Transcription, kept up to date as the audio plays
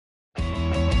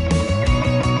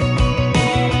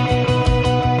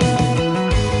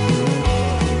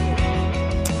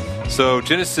So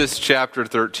Genesis chapter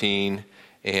 13,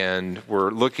 and we're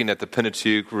looking at the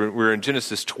Pentateuch. We're in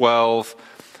Genesis 12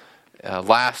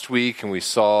 last week, and we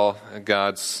saw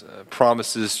God's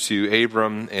promises to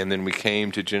Abram, and then we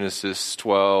came to Genesis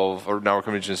 12, or now we're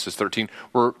coming to Genesis 13.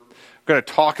 We're going to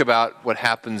talk about what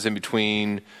happens in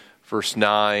between verse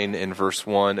 9 and verse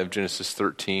 1 of Genesis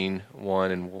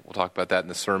 13:1, and we'll talk about that in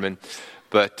the sermon.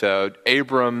 But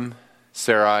Abram,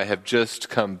 Sarai have just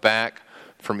come back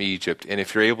from Egypt. And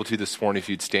if you're able to this morning, if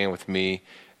you'd stand with me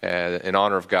in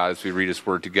honor of God as we read His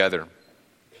Word together.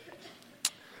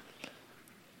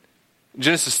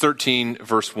 Genesis 13,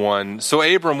 verse 1. So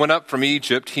Abram went up from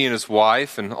Egypt, he and his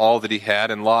wife, and all that he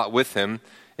had, and Lot with him,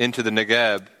 into the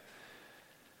Negeb.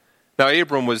 Now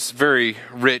Abram was very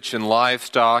rich in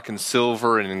livestock and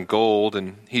silver and in gold,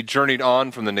 and he journeyed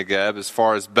on from the Negeb as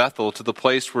far as Bethel to the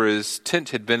place where his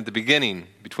tent had been at the beginning,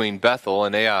 between Bethel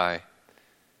and Ai,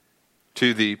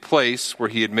 to the place where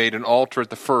he had made an altar at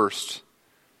the first.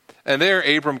 And there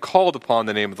Abram called upon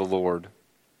the name of the Lord.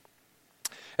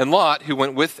 And Lot, who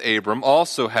went with Abram,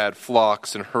 also had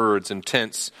flocks and herds and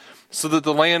tents, so that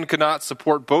the land could not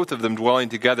support both of them dwelling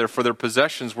together, for their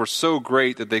possessions were so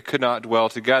great that they could not dwell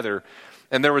together.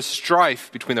 And there was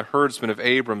strife between the herdsmen of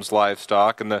Abram's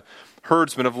livestock and the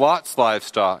herdsmen of Lot's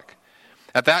livestock.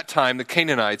 At that time the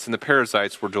Canaanites and the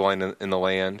Perizzites were dwelling in the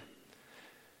land.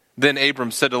 Then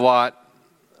Abram said to Lot,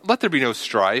 "Let there be no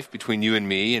strife between you and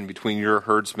me, and between your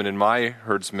herdsmen and my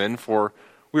herdsmen, for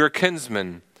we are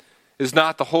kinsmen. Is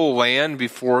not the whole land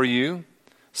before you?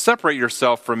 Separate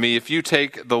yourself from me. If you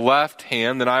take the left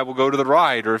hand, then I will go to the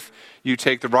right, or if you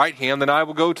take the right hand, then I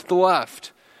will go to the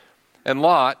left." And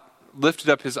Lot lifted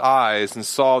up his eyes and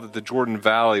saw that the Jordan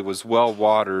Valley was well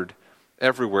watered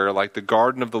everywhere, like the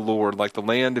garden of the Lord, like the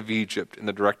land of Egypt in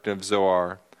the direction of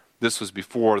Zoar. This was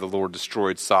before the Lord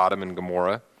destroyed Sodom and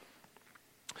Gomorrah.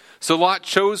 So Lot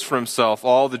chose for himself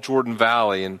all the Jordan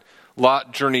Valley, and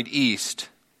Lot journeyed east.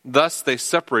 Thus they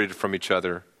separated from each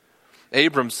other.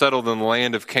 Abram settled in the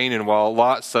land of Canaan, while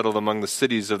Lot settled among the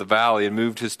cities of the valley and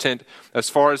moved his tent as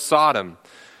far as Sodom.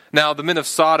 Now the men of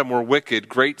Sodom were wicked,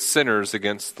 great sinners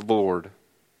against the Lord.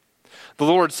 The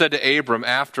Lord said to Abram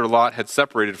after Lot had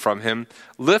separated from him,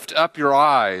 "Lift up your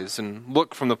eyes and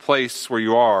look from the place where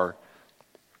you are,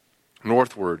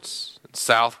 northwards and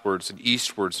southwards and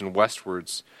eastwards and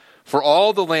westwards. For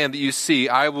all the land that you see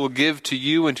I will give to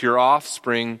you and to your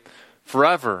offspring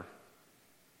forever.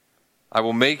 I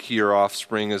will make your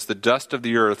offspring as the dust of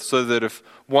the earth, so that if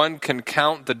one can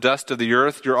count the dust of the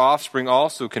earth, your offspring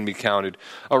also can be counted.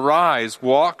 Arise,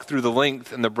 walk through the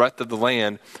length and the breadth of the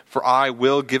land, for I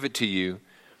will give it to you."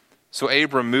 So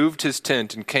Abram moved his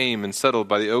tent and came and settled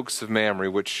by the oaks of Mamre,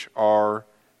 which are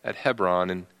at Hebron,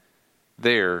 and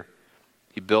there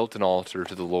he built an altar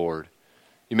to the Lord.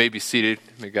 You may be seated.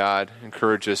 May God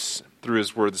encourage us through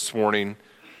His Word this morning.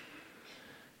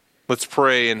 Let's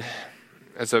pray, and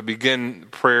as I begin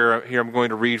prayer here, I'm going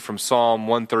to read from Psalm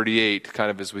 138,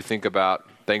 kind of as we think about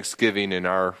Thanksgiving and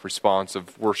our response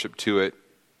of worship to it.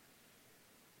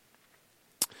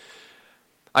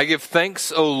 I give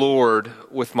thanks, O Lord,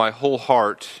 with my whole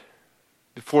heart.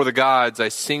 Before the gods I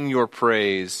sing your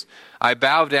praise. I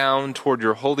bow down toward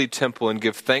your holy temple and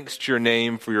give thanks to your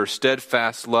name for your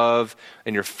steadfast love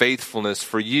and your faithfulness,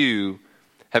 for you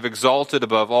have exalted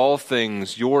above all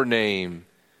things your name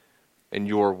and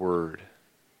your word.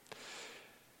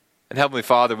 And Heavenly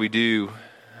Father, we do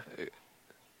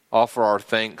offer our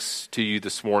thanks to you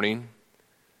this morning.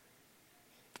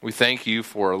 We thank you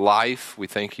for life. We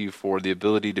thank you for the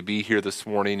ability to be here this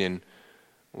morning, and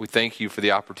we thank you for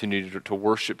the opportunity to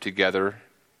worship together.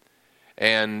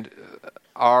 And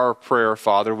our prayer,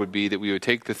 Father, would be that we would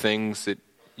take the things that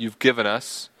you've given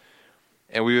us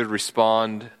and we would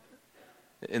respond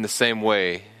in the same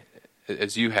way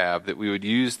as you have, that we would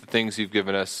use the things you've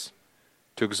given us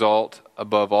to exalt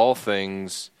above all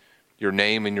things your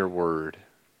name and your word.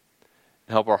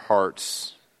 And help our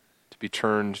hearts to be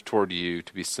turned toward you,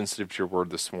 to be sensitive to your word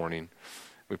this morning.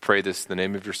 We pray this in the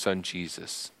name of your Son,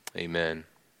 Jesus. Amen.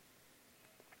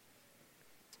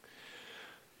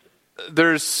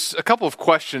 There's a couple of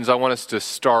questions I want us to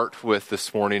start with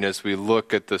this morning as we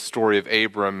look at the story of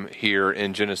Abram here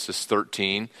in Genesis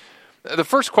 13. The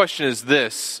first question is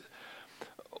this: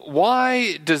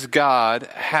 why does God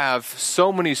have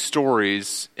so many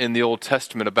stories in the Old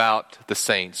Testament about the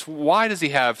saints? Why does He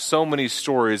have so many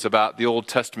stories about the Old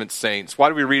Testament saints? Why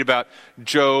do we read about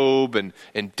Job and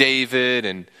David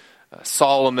and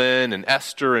Solomon and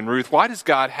Esther and Ruth? Why does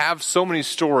God have so many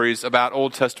stories about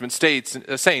Old Testament saints?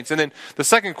 And then the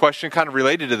second question, kind of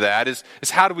related to that, is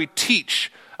how do we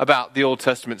teach about the Old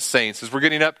Testament saints? As we're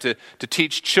getting up to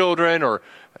teach children or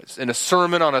in a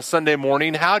sermon on a Sunday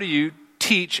morning, how do you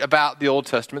teach about the Old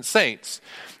Testament saints?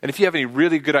 And if you have any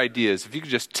really good ideas, if you could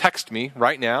just text me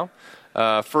right now.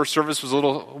 First service was a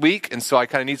little weak, and so I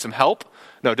kind of need some help.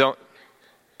 No, don't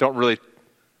really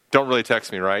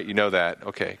text me, right? You know that.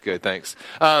 Okay, good, thanks.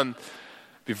 You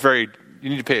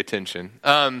need to pay attention.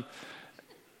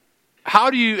 How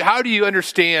do you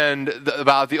understand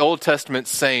about the Old Testament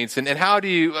saints, and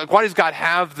why does God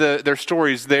have their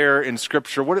stories there in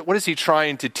Scripture? What is He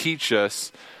trying to teach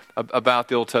us about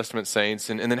the Old Testament saints,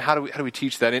 and then how do we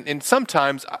teach that? And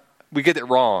sometimes we get it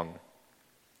wrong.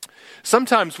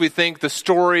 Sometimes we think the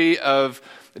story of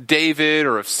David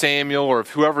or of Samuel or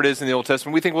of whoever it is in the Old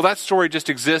Testament, we think, well, that story just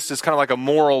exists as kind of like a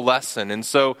moral lesson. And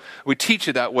so we teach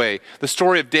it that way. The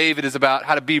story of David is about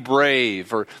how to be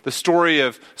brave, or the story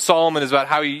of Solomon is about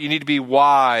how you need to be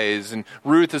wise, and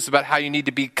Ruth is about how you need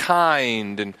to be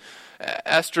kind, and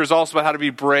Esther is also about how to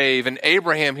be brave, and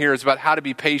Abraham here is about how to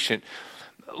be patient.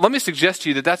 Let me suggest to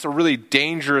you that that's a really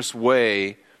dangerous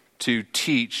way to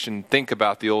teach and think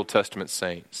about the Old Testament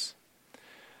saints.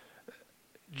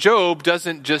 Job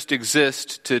doesn't just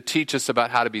exist to teach us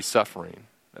about how to be suffering,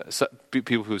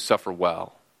 people who suffer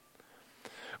well.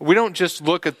 We don't just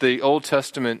look at the Old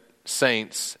Testament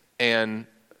saints and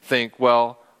think,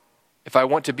 well, if I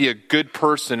want to be a good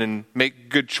person and make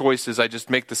good choices, I just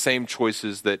make the same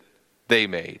choices that they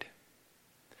made.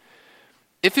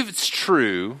 If it was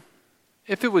true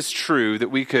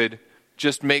that we could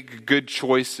just make good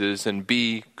choices and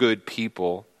be good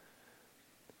people,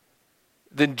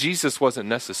 then Jesus wasn't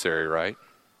necessary, right?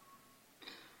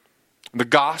 The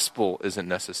gospel isn't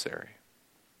necessary.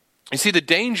 You see, the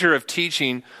danger of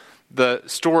teaching the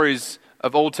stories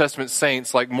of Old Testament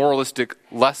saints like moralistic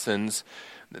lessons,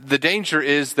 the danger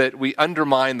is that we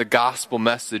undermine the gospel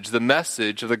message, the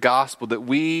message of the gospel that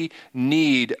we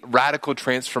need radical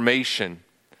transformation.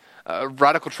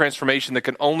 Radical transformation that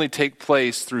can only take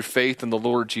place through faith in the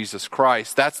Lord Jesus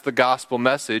Christ. That's the gospel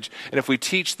message. And if we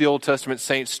teach the Old Testament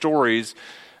saint stories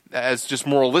as just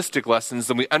moralistic lessons,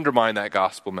 then we undermine that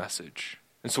gospel message.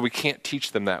 And so we can't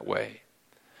teach them that way.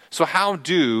 So how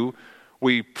do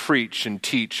we preach and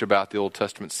teach about the Old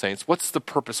Testament saints? What's the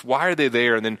purpose? Why are they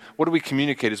there? And then what do we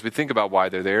communicate as we think about why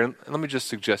they're there? And let me just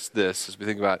suggest this as we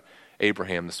think about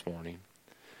Abraham this morning.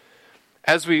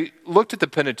 As we looked at the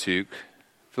Pentateuch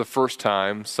for the first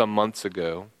time some months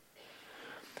ago,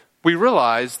 we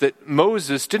realized that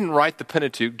Moses didn't write the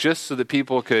Pentateuch just so that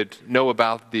people could know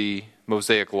about the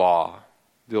Mosaic law,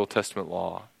 the Old Testament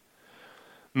law.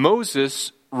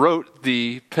 Moses wrote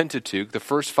the Pentateuch, the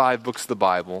first 5 books of the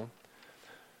Bible,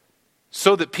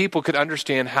 so that people could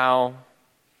understand how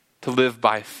to live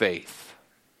by faith,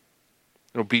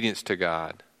 in obedience to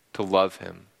God, to love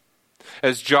Him.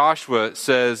 As Joshua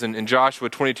says in Joshua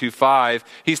 22:5,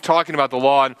 he's talking about the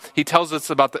law, and he tells us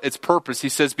about its purpose. He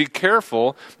says, be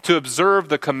careful to observe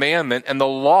the commandment and the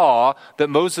law that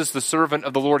Moses, the servant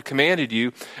of the Lord, commanded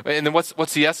you. And then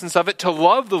what's the essence of it? To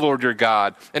love the Lord your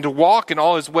God, and to walk in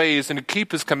all His ways, and to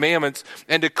keep His commandments,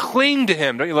 and to cling to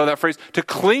Him. Don't you love that phrase? To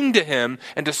cling to Him,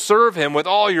 and to serve Him with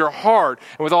all your heart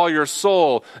and with all your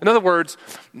soul. In other words,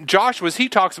 Joshua, as he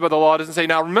talks about the law, doesn't say,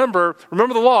 now remember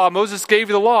the law. Moses gave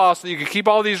you the law so that you could keep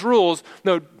all these rules.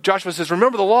 No, Joshua says,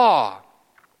 remember the law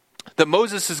that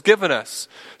Moses has given us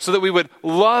so that we would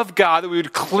love God, that we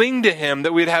would cling to Him,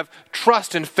 that we'd have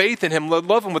trust and faith in Him,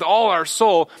 love Him with all our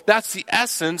soul. That's the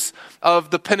essence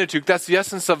of the Pentateuch. That's the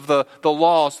essence of the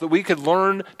law, so that we could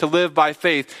learn to live by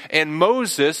faith. And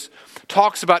Moses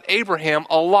talks about Abraham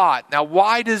a lot. Now,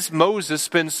 why does Moses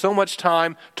spend so much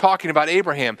time talking about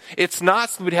Abraham? It's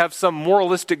not so we'd have some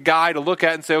moralistic guy to look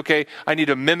at and say, okay, I need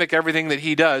to mimic everything that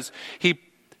he does. He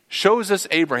shows us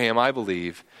Abraham, I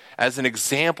believe, as an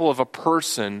example of a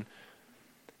person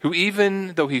who,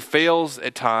 even though he fails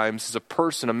at times, is a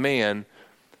person, a man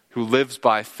who lives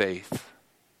by faith.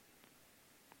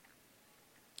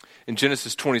 In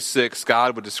Genesis 26,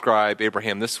 God would describe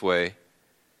Abraham this way.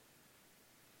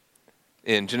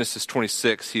 In Genesis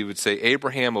 26, He would say,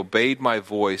 Abraham obeyed my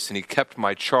voice, and he kept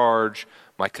my charge,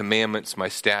 my commandments, my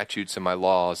statutes, and my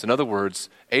laws. In other words,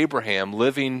 Abraham,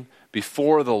 living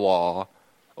before the law,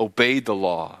 obeyed the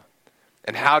law.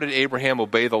 And how did Abraham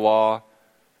obey the law?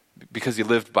 Because he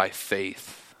lived by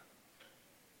faith.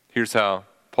 Here's how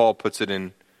Paul puts it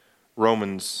in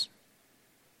Romans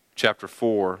chapter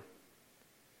 4.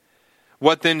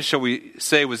 What then shall we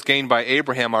say was gained by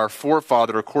Abraham, our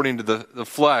forefather, according to the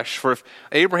flesh? For if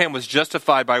Abraham was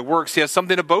justified by works, he has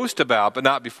something to boast about, but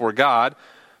not before God.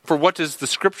 For what does the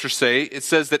Scripture say? It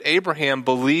says that Abraham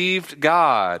believed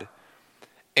God,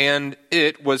 and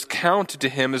it was counted to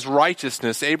him as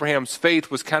righteousness. Abraham's faith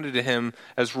was counted to him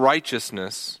as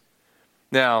righteousness.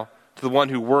 Now, to the one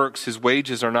who works, his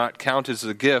wages are not counted as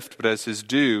a gift, but as his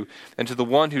due. And to the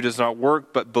one who does not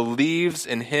work, but believes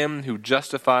in him who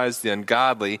justifies the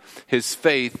ungodly, his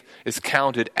faith is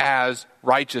counted as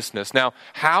righteousness. Now,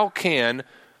 how can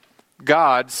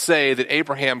God say that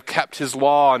Abraham kept his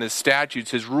law and his statutes,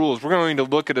 his rules? We're going to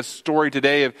look at a story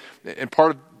today, and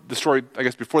part of the story, I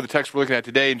guess, before the text we're looking at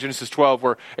today in Genesis 12,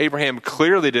 where Abraham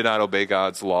clearly did not obey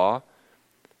God's law.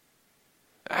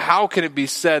 How can it be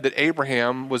said that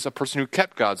Abraham was a person who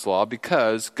kept God's law?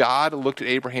 Because God looked at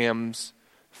Abraham's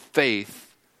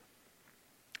faith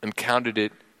and counted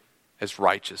it as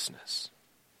righteousness.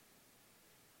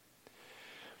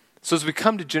 So as we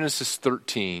come to Genesis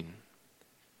 13,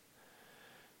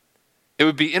 it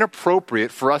would be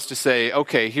inappropriate for us to say,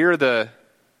 okay, here are the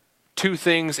two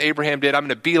things Abraham did. I'm going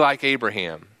to be like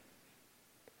Abraham.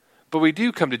 But we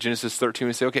do come to Genesis 13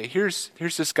 and say, okay, here's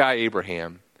this guy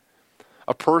Abraham.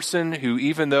 A person who,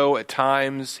 even though at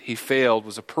times he failed,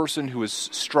 was a person who was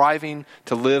striving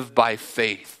to live by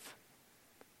faith.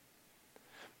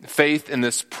 Faith in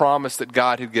this promise that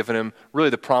God had given him,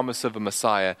 really the promise of a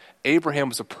Messiah. Abraham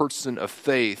was a person of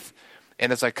faith.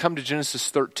 And as I come to Genesis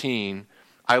 13,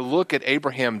 I look at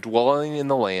Abraham dwelling in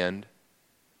the land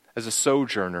as a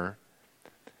sojourner,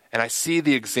 and I see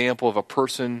the example of a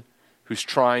person who's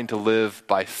trying to live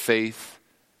by faith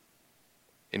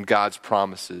in God's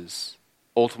promises,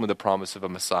 ultimately the promise of a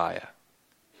Messiah.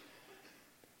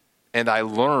 And I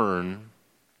learn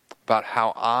about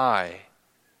how I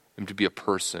am to be a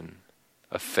person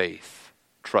of faith,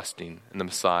 trusting in the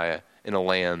Messiah in a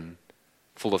land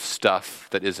full of stuff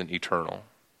that isn't eternal.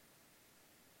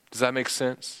 Does that make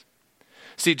sense?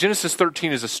 See, Genesis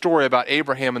 13 is a story about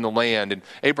Abraham and the land, and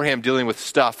Abraham dealing with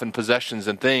stuff and possessions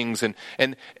and things.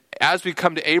 And as we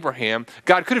come to Abraham,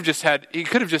 God could have just had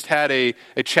a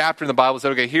chapter in the Bible that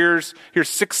said, okay, here's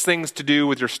 6 things to do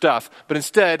with your stuff. But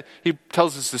instead, he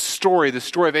tells us the story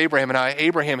of Abraham and how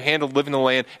Abraham handled living in the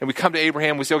land. And we come to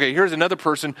Abraham, we say, okay, here's another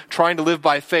person trying to live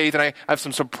by faith. And I have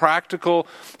some practical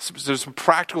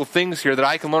things here that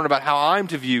I can learn about how I'm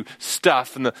to view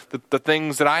stuff and the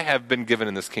things that I have been given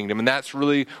in this kingdom. And that's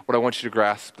really what I want you to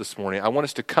grasp this morning. I want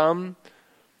us to come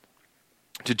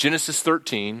to Genesis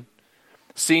 13,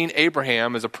 seeing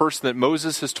Abraham as a person that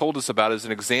Moses has told us about as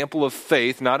an example of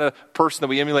faith, not a person that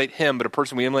we emulate him, but a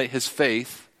person we emulate his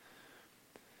faith.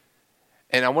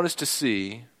 And I want us to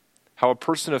see how a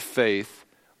person of faith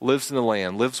lives in the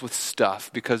land, lives with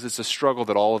stuff, because it's a struggle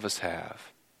that all of us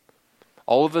have.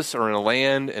 All of us are in a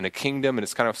land and a kingdom, and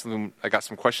it's kind of something I got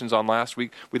some questions on last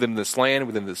week. We live in this land,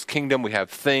 we live in this kingdom, we have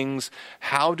things.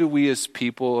 How do we as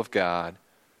people of God,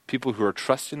 people who are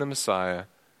trusting the Messiah,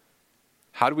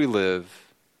 how do we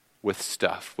live with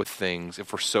stuff, with things,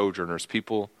 if we're sojourners,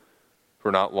 people who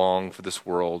are not long for this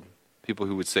world, people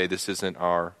who would say this isn't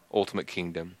our ultimate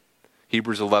kingdom?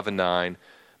 Hebrews 11:9,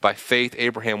 by faith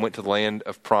Abraham went to the land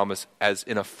of promise as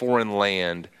in a foreign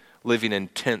land, living in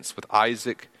tents with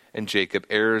Isaac and Jacob,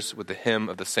 heirs with him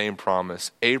of the same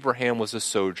promise. Abraham was a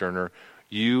sojourner.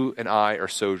 You and I are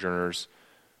sojourners.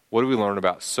 What do we learn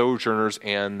about sojourners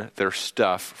and their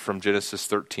stuff from Genesis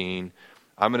 13?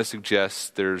 I'm going to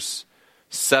suggest there's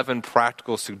 7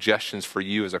 practical suggestions for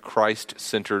you as a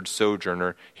Christ-centered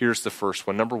sojourner. Here's the first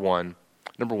one. Number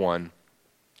one,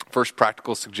 first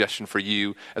practical suggestion for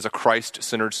you as a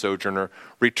Christ-centered sojourner: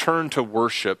 return to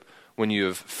worship when you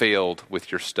have failed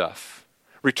with your stuff.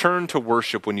 Return to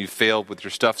worship when you failed with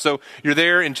your stuff. So you're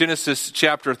there in Genesis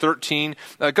chapter 13.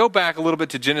 Go back a little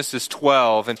bit to Genesis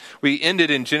 12. And we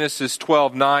ended in Genesis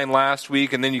 12:9 last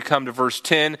week. And then you come to verse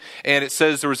 10. And it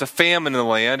says there was a famine in the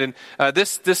land. And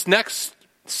this next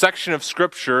section of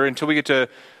Scripture, until we get to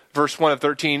verse 1 of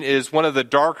 13, is one of the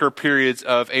darker periods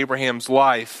of Abraham's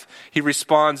life. He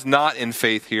responds not in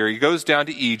faith here. He goes down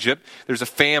to Egypt. There's a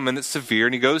famine that's severe,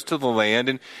 and he goes to the land,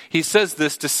 and he says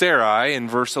this to Sarai in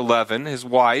verse 11, his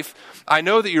wife: I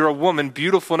know that you're a woman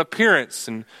beautiful in appearance,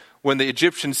 and when the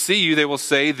Egyptians see you, they will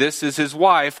say, this is his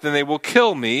wife. Then they will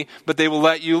kill me, but they will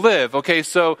let you live. Okay,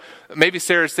 so maybe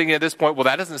Sarah's thinking at this point, well,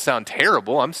 that doesn't sound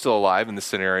terrible. I'm still alive in this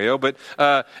scenario. But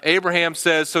Abraham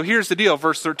says, so here's the deal.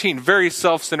 Verse 13, very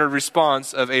self-centered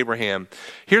response of Abraham.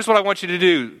 Here's what I want you to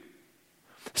do.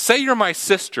 Say you're my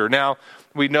sister. Now,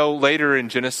 we know later in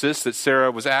Genesis that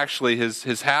Sarah was actually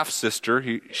his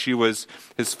half-sister. She was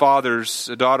his father's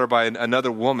daughter by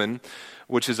another woman,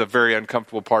 which is a very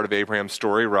uncomfortable part of Abraham's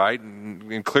story, right?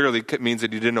 And clearly it means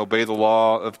that he didn't obey the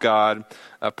law of God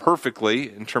perfectly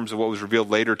in terms of what was revealed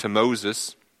later to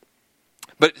Moses.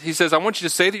 But he says, I want you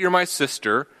to say that you're my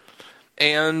sister,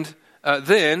 and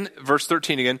then, verse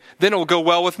 13 again, then it will go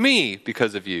well with me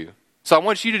because of you. So I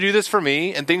want you to do this for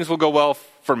me, and things will go well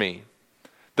for me.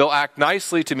 They'll act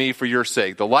nicely to me for your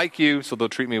sake. They'll like you, so they'll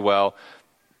treat me well.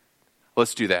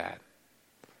 Let's do that.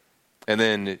 And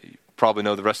then you probably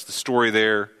know the rest of the story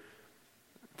there.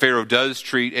 Pharaoh does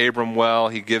treat Abram well.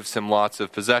 He gives him lots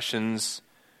of possessions.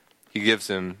 He gives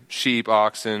him sheep,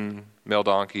 oxen, male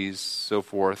donkeys, so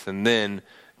forth. And then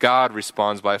God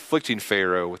responds by afflicting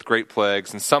Pharaoh with great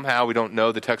plagues. And somehow, we don't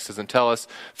know, the text doesn't tell us,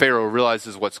 Pharaoh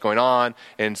realizes what's going on.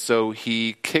 And so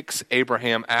he kicks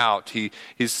Abraham out. He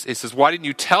says, why didn't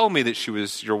you tell me that she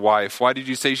was your wife? Why did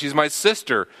you say she's my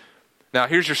sister? Now,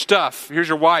 here's your stuff. Here's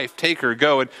your wife. Take her,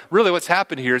 go. And really what's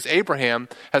happened here is Abraham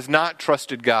has not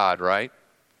trusted God, right?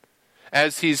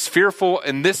 As he's fearful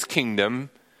in this kingdom,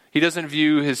 he doesn't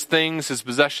view his things, his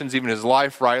possessions, even his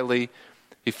life rightly.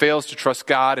 He fails to trust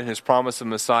God and his promise of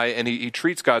Messiah, and he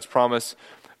treats God's promise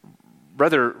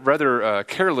rather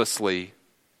carelessly.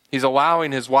 He's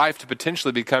allowing his wife to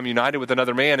potentially become united with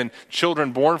another man, and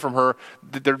children born from her,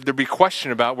 there'd be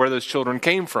question about where those children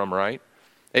came from, right?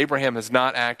 Abraham has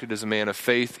not acted as a man of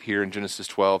faith here in Genesis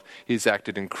 12. He's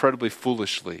acted incredibly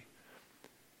foolishly.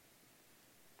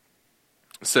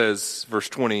 It says, verse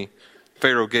 20,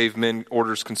 Pharaoh gave men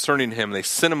orders concerning him. They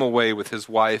sent him away with his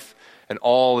wife and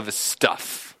all of his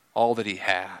stuff, all that he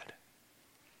had.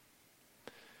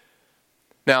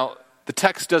 Now, the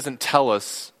text doesn't tell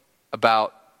us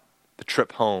about the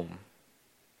trip home.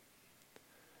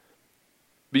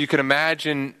 But you can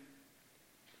imagine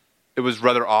it was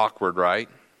rather awkward, right?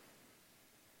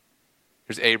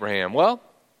 Here's Abraham. Well,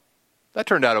 that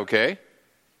turned out okay.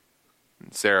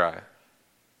 And Sarai.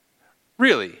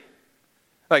 Really?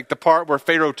 Like the part where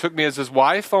Pharaoh took me as his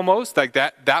wife almost? Like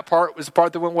that part was the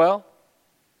part that went well?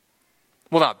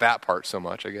 Well, not that part so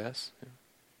much, I guess.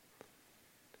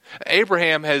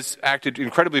 Abraham has acted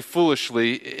incredibly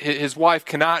foolishly. His wife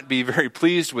cannot be very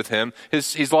pleased with him.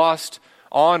 He's lost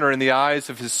honor in the eyes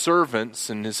of his servants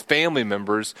and his family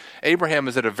members. Abraham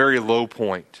is at a very low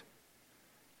point.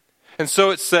 And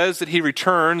so it says that he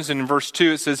returns, and in verse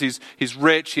 2 it says he's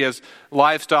rich, he has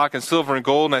livestock and silver and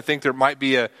gold, and I think there might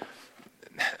be a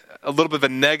little bit of a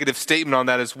negative statement on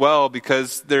that as well,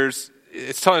 because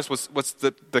it's telling us what's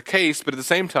the case, but at the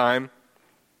same time,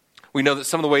 we know that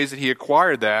some of the ways that he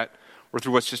acquired that were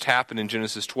through what's just happened in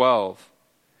Genesis 12.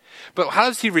 But how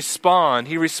does he respond?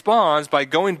 He responds by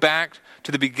going back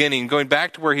to the beginning, going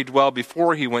back to where he dwelled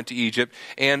before he went to Egypt.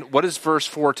 And what does verse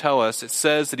 4 tell us? It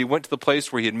says that he went to the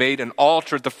place where he had made an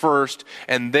altar at the first,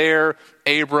 and there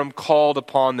Abram called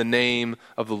upon the name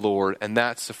of the Lord. And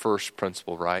that's the first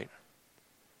principle, right?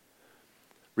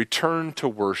 Return to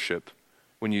worship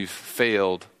when you've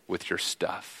failed with your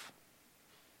stuff.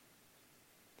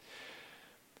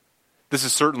 This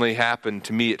has certainly happened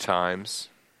to me at times.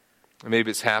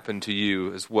 Maybe it's happened to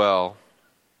you as well.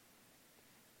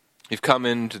 You've come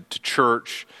into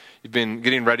church, you've been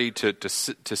getting ready to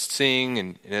sing,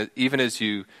 and even as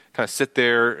you kind of sit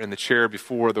there in the chair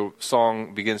before the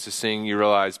song begins to sing, you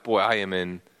realize, boy, I am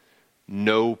in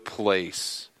no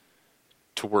place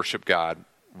to worship God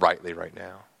rightly right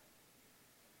now.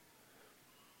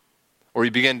 Or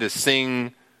you begin to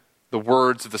sing the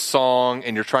words of the song,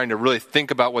 and you're trying to really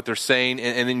think about what they're saying,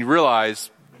 and then you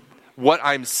realize what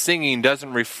I'm singing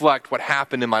doesn't reflect what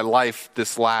happened in my life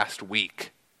this last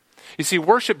week. You see,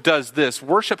 worship does this.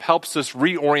 Worship helps us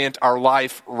reorient our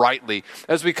life rightly.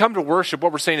 As we come to worship,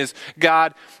 what we're saying is,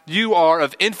 God, you are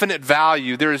of infinite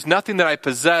value. There is nothing that I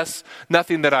possess,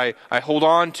 nothing that I hold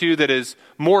on to that is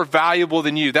more valuable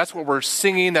than you. That's what we're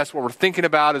singing. That's what we're thinking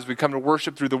about as we come to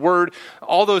worship through the Word.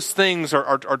 All those things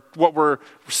are what we're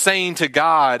saying to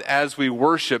God as we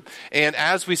worship. And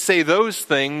as we say those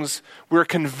things, we're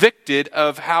convicted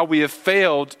of how we have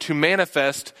failed to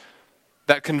manifest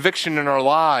that conviction in our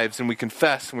lives, and we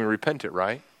confess and we repent it,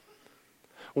 right?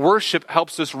 Worship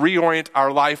helps us reorient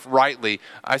our life rightly.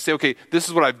 I say, okay, this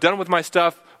is what I've done with my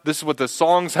stuff. This is what the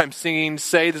songs I'm singing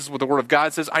say. This is what the Word of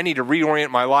God says. I need to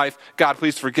reorient my life. God,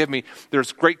 please forgive me.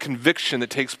 There's great conviction that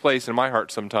takes place in my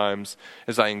heart sometimes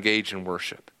as I engage in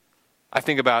worship. I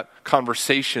think about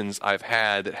conversations I've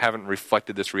had that haven't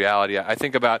reflected this reality. I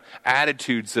think about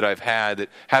attitudes that I've had that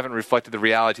haven't reflected the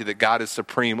reality that God is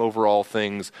supreme over all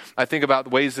things. I think about the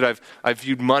ways that I've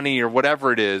viewed money or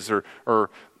whatever it is, or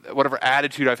whatever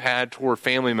attitude I've had toward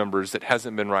family members that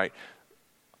hasn't been right.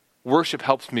 Worship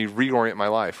helps me reorient my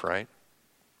life, right?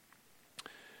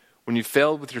 When you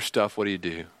failed with your stuff, what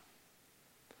do?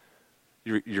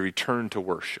 You return to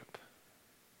worship.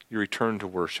 You return to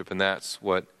worship, and that's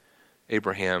what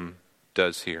Abraham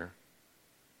does here.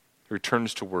 He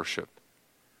returns to worship.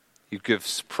 He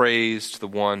gives praise to the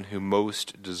one who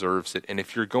most deserves it. And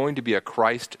if you're going to be a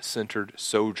Christ-centered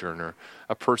sojourner,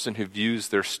 a person who views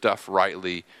their stuff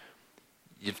rightly,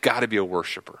 you've got to be a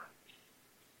worshiper.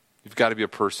 You've got to be a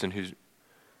person who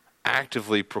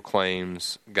actively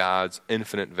proclaims God's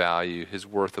infinite value, his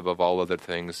worth above all other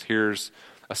things. Here's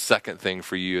a second thing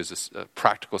for you, as a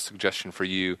practical suggestion for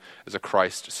you as a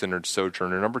Christ-centered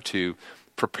sojourner. Number 2,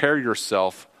 prepare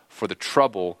yourself for the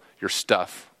trouble your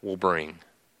stuff will bring.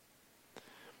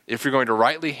 If you're going to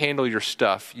rightly handle your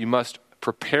stuff, you must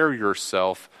prepare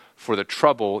yourself for the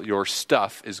trouble your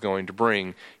stuff is going to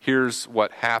bring. Here's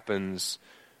what happens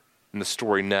in the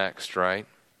story next, right?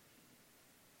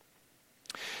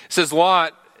 It says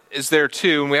Lot is there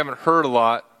too, and we haven't heard a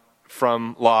lot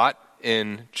from Lot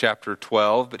in chapter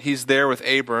 12, but he's there with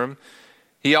Abram.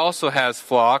 He also has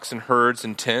flocks and herds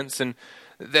and tents, and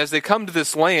as they come to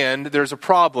this land, there's a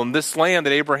problem. This land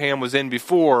that Abraham was in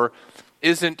before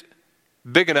isn't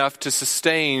big enough to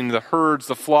sustain the herds,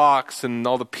 the flocks, and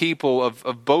all the people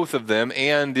of both of them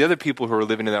and the other people who are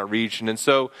living in that region. And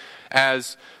so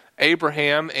as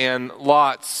Abraham and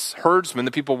Lot's herdsmen,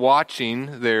 the people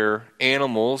watching their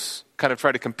animals, kind of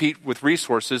try to compete with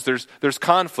resources, there's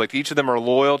conflict. Each of them are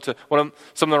loyal to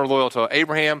some of them are loyal to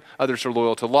Abraham, others are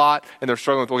loyal to Lot, and they're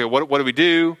struggling with, okay, what do we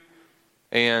do?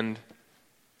 And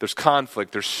there's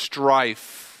conflict, there's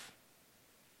strife.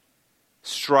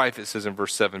 Strife, it says in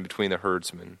verse 7, between the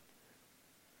herdsmen.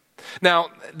 Now,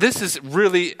 this is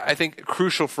really, I think,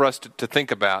 crucial for us to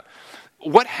think about.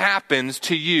 What happens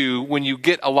to you when you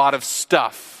get a lot of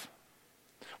stuff?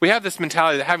 We have this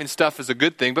mentality that having stuff is a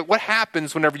good thing, but what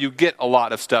happens whenever you get a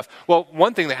lot of stuff? Well,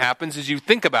 one thing that happens is you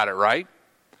think about it, right?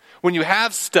 When you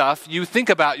have stuff, you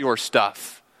think about your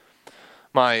stuff.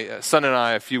 My son and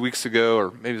I, a few weeks ago,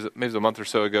 or maybe it was a month or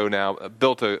so ago now,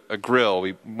 built a grill.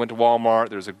 We went to Walmart.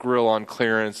 There's a grill on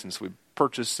clearance, and so we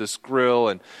purchased this grill,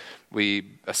 and we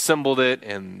assembled it,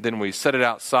 and then we set it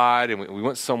outside, and we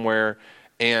went somewhere,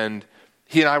 and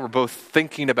he and I were both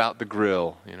thinking about the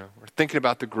grill. You know, we're thinking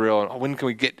about the grill, and when can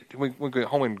we get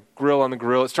home and grill on the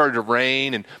grill? It started to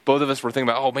rain, and both of us were thinking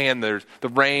about, oh man, the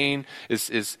rain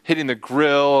is hitting the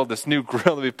grill. This new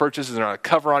grill that we purchased is not a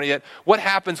cover on it yet. What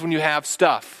happens when you have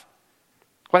stuff?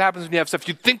 What happens when you have stuff?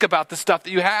 You think about the stuff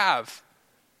that you have.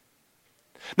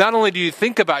 Not only do you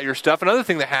think about your stuff, another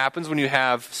thing that happens when you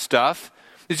have stuff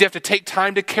is you have to take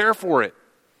time to care for it.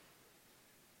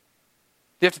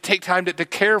 You have to take time to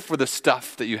care for the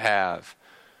stuff that you have.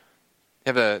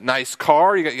 You have a nice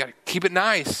car, you got to keep it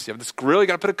nice. You have this grill, you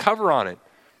got to put a cover on it.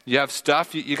 You have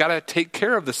stuff, you got to take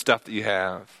care of the stuff that you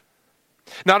have.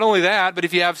 Not only that, but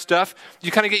if you have stuff,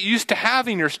 you kind of get used to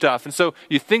having your stuff. And so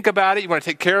you think about it, you want to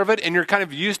take care of it, and you're kind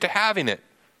of used to having it.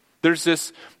 There's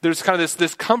kind of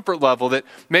this comfort level that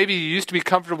maybe you used to be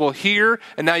comfortable here,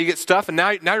 and now you get stuff, and now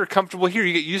you're comfortable here.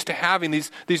 You get used to having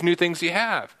these new things you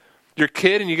have. You're a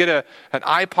kid and you get an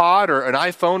iPod or an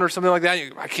iPhone or something like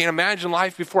that. I can't imagine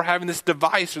life before having this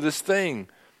device or this thing.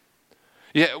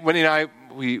 Yeah, when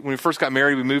we first got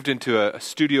married, we moved into a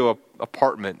studio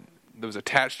apartment that was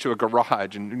attached to a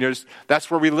garage, and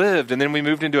that's where we lived. And then we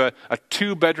moved into a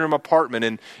 2-bedroom apartment,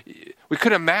 and we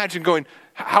couldn't imagine going,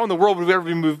 how in the world would we ever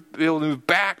be able to move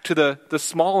back to the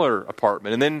smaller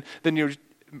apartment? And then you've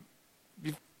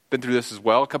been through this as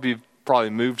well. A couple of you have probably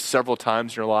moved several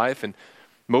times in your life, and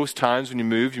most times when you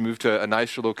move to a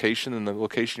nicer location than the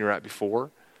location you're at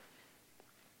before.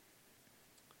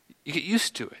 You get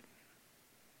used to it.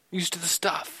 Used to the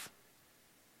stuff.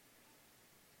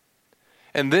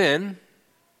 And then,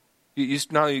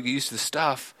 not only you get used to the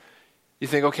stuff, you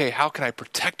think, okay, how can I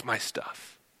protect my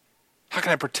stuff? How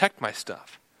can I protect my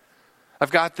stuff? I've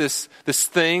got this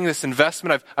thing, this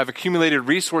investment. I've accumulated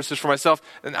resources for myself,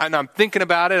 and I'm thinking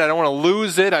about it. I don't want to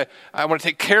lose it. I want to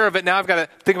take care of it. Now I've got to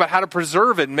think about how to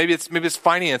preserve it. And maybe it's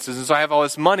finances, and so I have all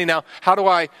this money. Now, how do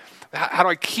I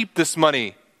keep this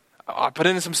money? I put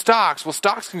it in some stocks. Well,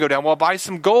 stocks can go down. Well, I'll buy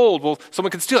some gold. Well, someone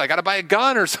can steal. I got to buy a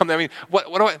gun or something. I mean, what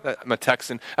do I'm a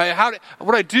Texan. What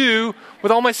do I do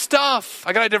with all my stuff?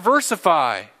 I got to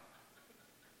diversify.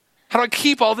 How do I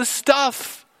keep all this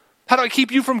stuff? How do I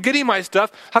keep you from getting my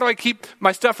stuff? How do I keep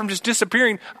my stuff from just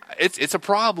disappearing? It's a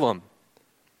problem.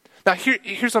 Now,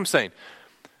 here's what I'm saying.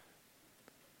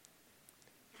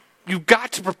 You've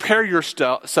got to prepare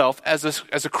yourself as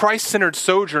a Christ-centered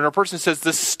sojourner. A person says,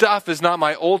 this stuff is not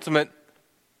my ultimate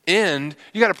end.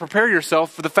 You got to prepare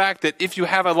yourself for the fact that if you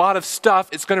have a lot of stuff,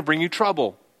 it's going to bring you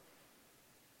trouble.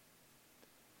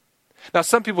 Now,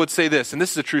 some people would say this, and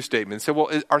this is a true statement. Say,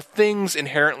 well, are things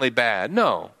inherently bad?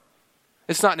 No.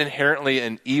 It's not inherently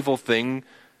an evil thing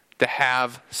to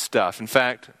have stuff. In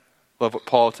fact, I love what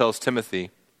Paul tells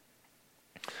Timothy.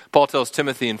 Paul tells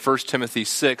Timothy in 1 Timothy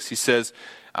 6, he says,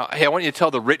 hey, I want you to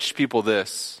tell the rich people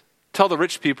this. Tell the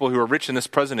rich people who are rich in this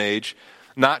present age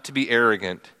not to be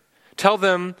arrogant, Tell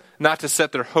them not to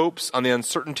set their hopes on the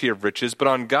uncertainty of riches, but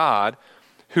on God,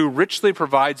 who richly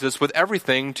provides us with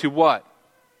everything to what?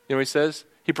 You know what he says?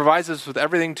 He provides us with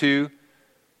everything to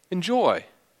enjoy.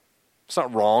 It's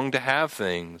not wrong to have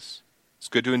things. It's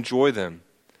good to enjoy them.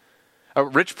 A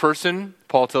rich person,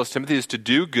 Paul tells Timothy, is to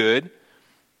do good.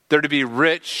 They're to be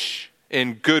rich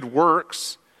in good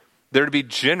works. They're to be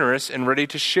generous and ready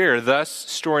to share, thus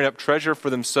storing up treasure for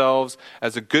themselves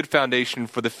as a good foundation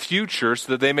for the future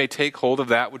so that they may take hold of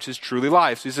that which is truly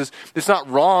life. So he says it's not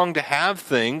wrong to have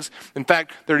things. In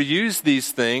fact, they're to use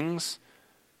these things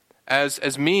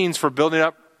as means for building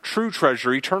up true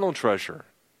treasure, eternal treasure.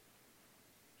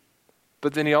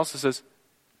 But then he also says,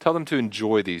 tell them to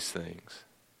enjoy these things.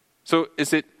 So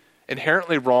is it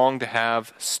inherently wrong to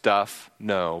have stuff?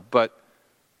 No, but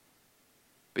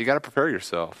you got to prepare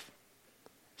yourself.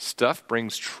 Stuff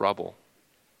brings trouble.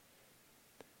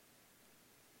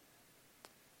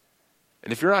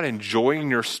 And if you're not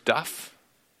enjoying your stuff,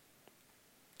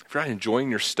 maybe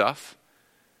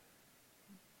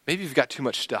you've got too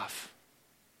much stuff.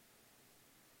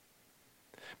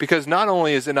 Because not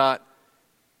only is it's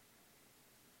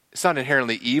not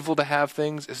inherently evil to have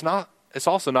things, it's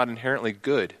also not inherently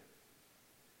good.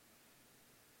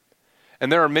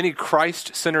 And there are many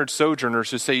Christ-centered sojourners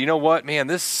who say, you know what, man,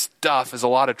 this stuff is a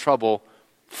lot of trouble.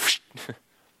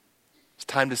 It's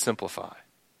time to simplify.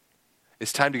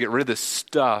 It's time to get rid of this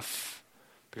stuff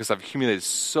because I've accumulated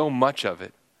so much of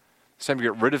it. It's time to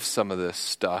get rid of some of this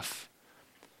stuff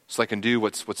so I can do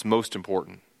what's most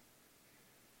important.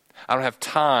 I don't have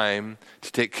time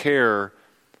to take care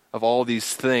of all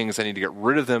these things. I need to get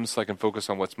rid of them so I can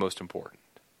focus on what's most important.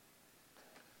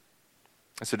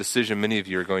 It's a decision many of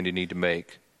you are going to need to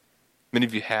make. Many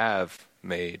of you have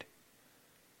made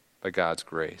by God's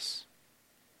grace.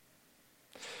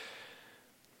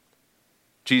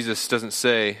 Jesus doesn't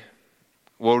say,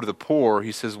 woe to the poor.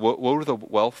 He says, woe to the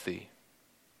wealthy.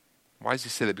 Why does he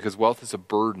say that? Because wealth is a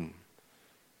burden.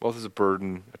 Wealth is a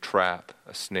burden, a trap,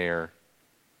 a snare.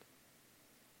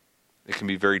 It can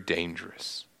be very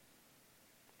dangerous.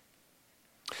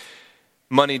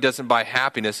 Money doesn't buy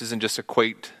happiness isn't just a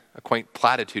quaint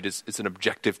platitude. It's an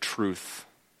objective truth.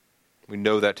 We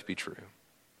know that to be true.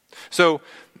 So,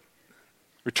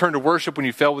 return to worship when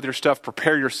you fail with your stuff.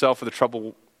 Prepare yourself for the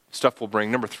trouble stuff will bring.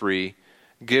 Number 3,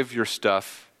 give your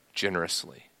stuff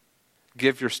generously.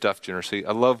 Give your stuff generously.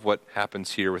 I love what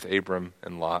happens here with Abram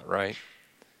and Lot, right?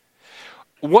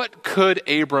 What could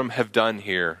Abram have done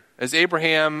here? As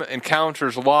Abraham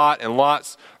encounters Lot and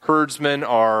Lot's herdsmen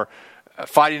are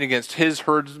fighting against his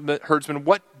herdsmen,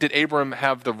 what did Abraham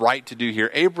have the right to do here?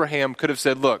 Abraham could have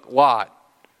said, look, Lot,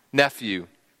 nephew,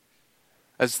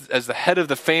 as the head of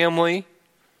the family,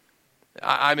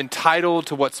 I'm entitled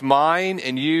to what's mine,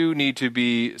 and you need to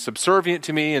be subservient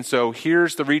to me, and so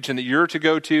here's the region that you're to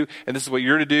go to, and this is what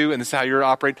you're to do, and this is how you're to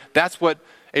operate. That's what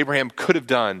Abraham could have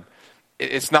done.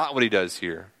 It's not what he does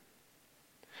here.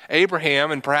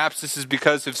 Abraham, and perhaps this is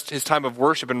because of his time of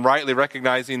worship and rightly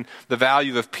recognizing the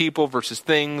value of people versus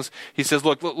things, he says,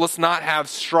 look, let's not have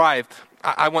strife.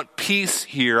 I want peace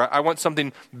here. I want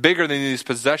something bigger than these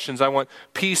possessions. I want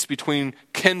peace between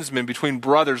kinsmen, between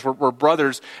brothers. We're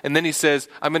brothers. And then he says,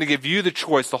 I'm going to give you the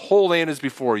choice. The whole land is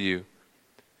before you.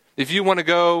 If you want to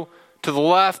go to the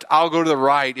left, I'll go to the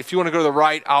right. If you want to go to the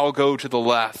right, I'll go to the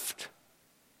left.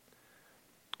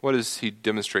 What does he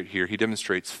demonstrate here? He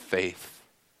demonstrates faith.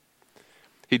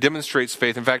 He demonstrates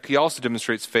faith. In fact, he also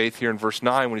demonstrates faith here in verse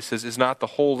 9 when he says, is not the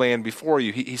whole land before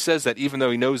you? He says that even though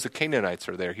he knows the Canaanites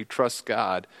are there, he trusts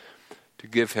God to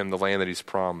give him the land that he's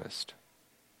promised.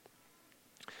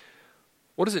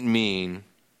 What does it mean?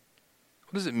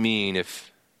 What does it mean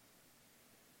if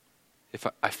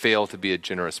I fail to be a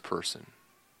generous person?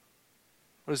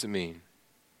 What does it mean?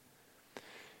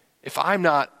 If I'm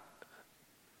not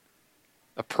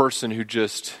a person who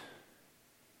just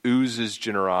oozes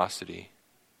generosity,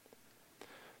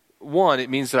 one, it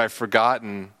means that I've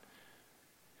forgotten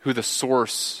who the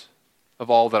source of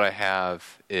all that I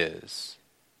have is.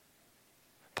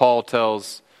 Paul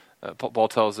tells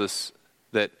us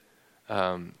that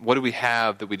what do we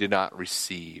have that we did not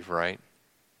receive, right?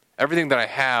 Everything that I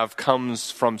have comes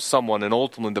from someone, and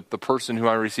ultimately the person who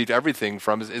I received everything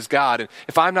from is God. And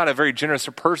if I'm not a very generous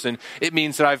person, it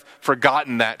means that I've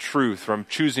forgotten that truth, or I'm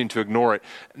choosing to ignore it.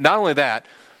 Not only that,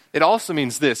 it also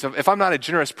means this. If I'm not a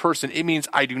generous person, it means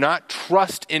I do not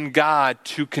trust in God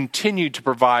to continue to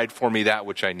provide for me that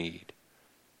which I need.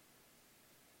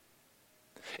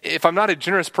 If I'm not a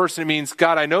generous person, it means,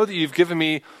 God, I know that you've given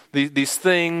me these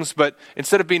things, but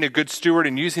instead of being a good steward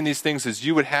and using these things as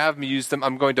you would have me use them,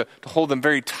 I'm going to hold them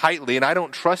very tightly, and I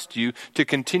don't trust you to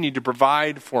continue to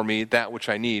provide for me that which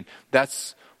I need.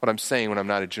 That's what I'm saying when I'm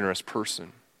not a generous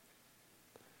person.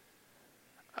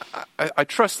 I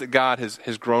trust that God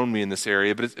has grown me in this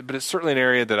area, but it's certainly an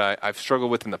area that I've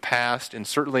struggled with in the past, and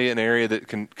certainly an area that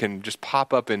can just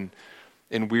pop up in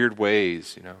weird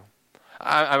ways, you know.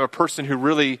 I'm a person who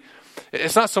really,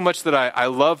 it's not so much that I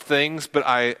love things, but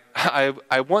I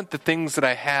want the things that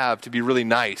I have to be really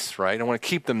nice, right? I want to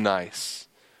keep them nice.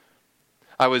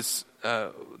 I was,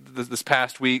 this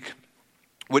past week,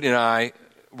 Whitney and I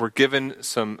were given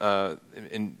some,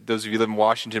 and those of you who live in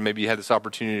Washington, maybe you had this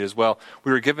opportunity as well.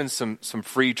 We were given some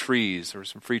free trees. There were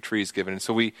some free trees given. And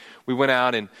so we went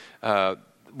out and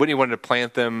Whitney wanted to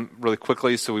plant them really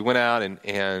quickly. So we went out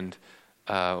and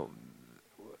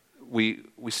we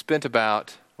spent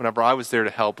about, whenever I was there to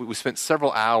help, we spent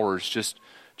several hours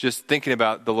just thinking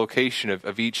about the location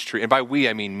of each tree. And by we,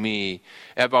 I mean me,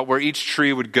 about where each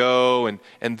tree would go. And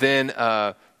then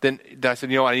I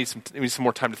said, I need some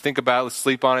more time to think about it. Let's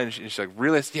sleep on it. And she's like,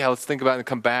 really? I said, yeah, let's think about it and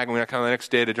come back. And we got kind of the next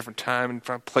day at a different time and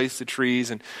try to place the trees.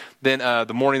 And then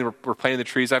the morning we're planting the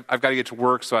trees. I've got to get to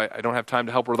work, so I don't have time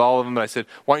to help her with all of them. And I said,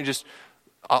 why don't you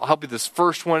I'll help you with this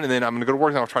first one, and then I'm going to go to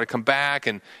work, and I'll try to come back.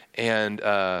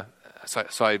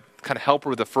 So I kind of help her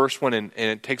with the first one, and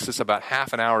it takes us about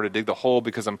half an hour to dig the hole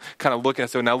because I'm kind of looking.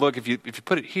 So now look, if you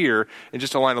put it here and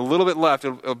just align a little bit left,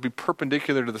 it'll be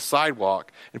perpendicular to the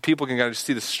sidewalk, and people can kind of just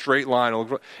see the straight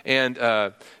line.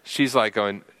 And she's like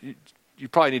going, you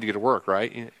probably need to get to work,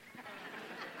 right?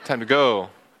 Time to go.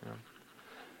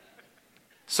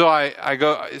 So I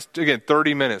go, it's, again,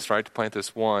 30 minutes, right, to plant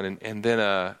this one, and then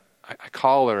I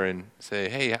call her and say,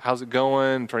 hey, how's it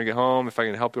going? I'm trying to get home. If I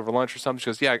can help you over lunch or something. She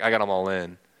goes, yeah, I got them all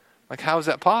in. I'm like, how is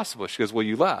that possible? She goes, well,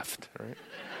 you left. Right?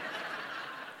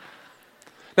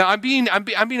 Now,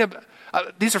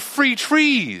 these are free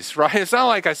trees, right? It's not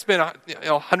like I spent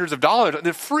hundreds of dollars.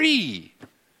 They're free.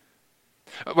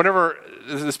 Whenever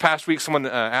this past week someone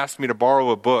asked me to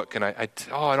borrow a book, and I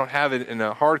don't have it in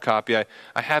a hard copy. I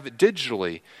have it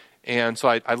digitally. And so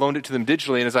I loaned it to them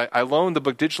digitally, and as I loaned the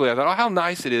book digitally, I thought, how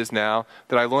nice it is now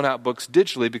that I loan out books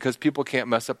digitally because people can't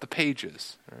mess up the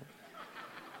pages. Right?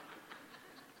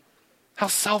 How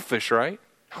selfish, right?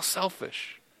 How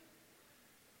selfish.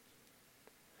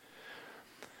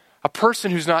 A person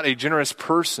who's not a generous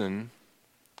person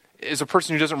is a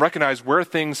person who doesn't recognize where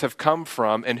things have come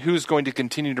from and who's going to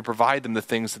continue to provide them the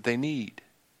things that they need.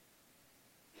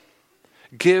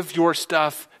 Give your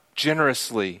stuff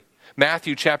generously.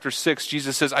 Matthew chapter 6,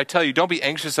 Jesus says, I tell you, don't be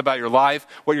anxious about your life,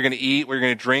 what you're going to eat, what you're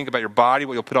going to drink, about your body,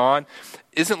 what you'll put on.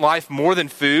 Isn't life more than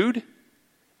food?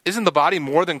 Isn't the body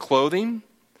more than clothing?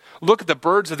 Look at the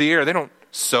birds of the air. They don't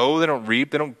sow, they don't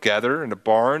reap, they don't gather into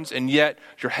barns, and yet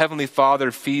your heavenly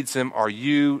Father feeds them. Are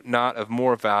you not of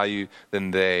more value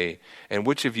than they? And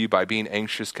which of you, by being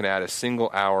anxious, can add a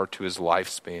single hour to his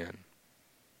lifespan?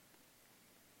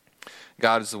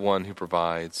 God is the one who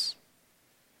provides.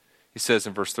 He says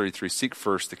in verse 33, seek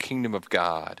first the kingdom of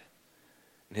God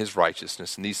and his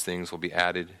righteousness, and these things will be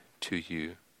added to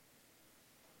you.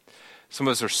 Some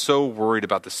of us are so worried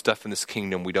about the stuff in this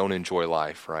kingdom we don't enjoy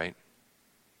life, right?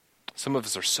 Some of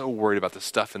us are so worried about the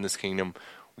stuff in this kingdom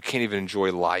we can't even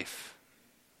enjoy life.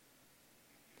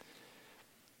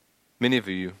 Many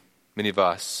of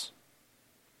us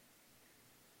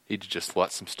need to just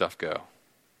let some stuff go.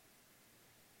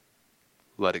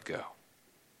 Let it go.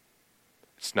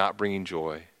 It's not bringing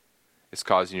joy. It's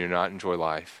causing you to not enjoy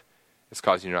life. It's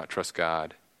causing you to not trust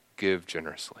God. Give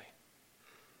generously.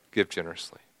 Give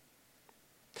generously.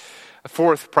 A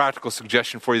fourth practical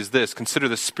suggestion for you is this. Consider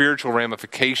the spiritual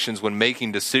ramifications when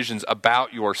making decisions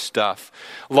about your stuff.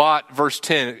 Lot, verse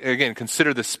 10, again,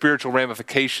 consider the spiritual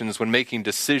ramifications when making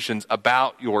decisions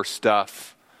about your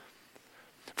stuff.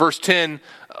 Verse 10,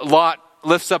 Lot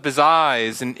lifts up his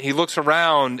eyes and he looks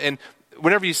around, and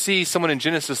whenever you see someone in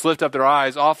Genesis lift up their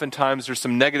eyes, oftentimes there's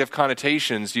some negative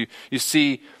connotations. You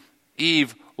see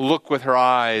Eve look with her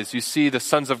eyes. You see the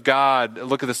sons of God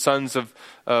look at the sons of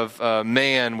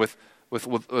man with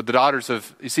the daughters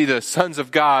of. You see the sons of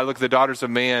God look at the daughters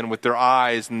of man with their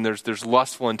eyes, and there's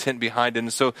lustful intent behind it.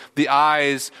 And so the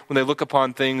eyes, when they look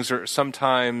upon things, are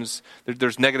sometimes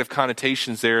there's negative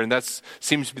connotations there, and that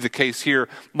seems to be the case here.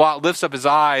 Lot lifts up his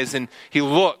eyes and he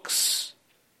looks.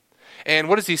 And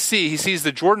what does he see? He sees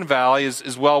the Jordan Valley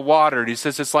is well watered. He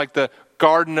says it's like the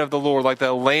garden of the Lord, like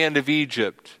the land of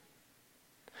Egypt.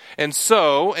 And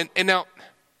so, and now,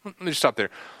 let me just stop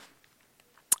there.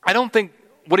 I don't think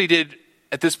what he did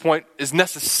at this point is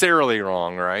necessarily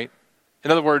wrong, right?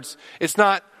 In other words, it's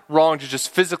not wrong to just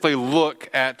physically look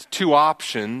at two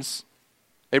options.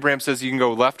 Abraham says you can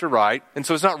go left or right. And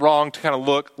so it's not wrong to kind of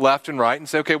look left and right and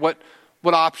say, okay, what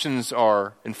options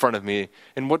are in front of me?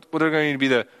 And what are going to be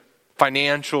the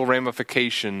financial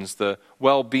ramifications, the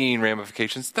well-being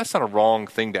ramifications? That's not a wrong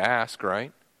thing to ask,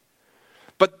 right?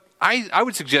 But I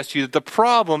would suggest to you that the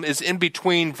problem is in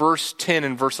between verse 10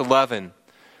 and verse 11.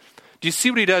 Do you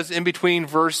see what he does in between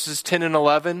verses 10 and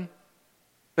 11?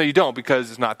 No, you don't,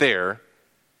 because it's not there.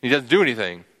 He doesn't do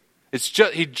anything.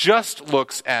 He just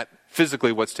looks at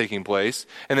physically what's taking place.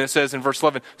 And then it says in verse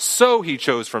 11, so he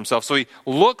chose for himself. So he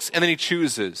looks and then he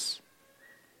chooses,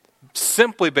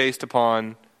 simply based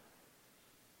upon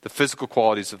the physical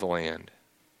qualities of the land.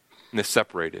 And they're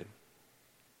separated.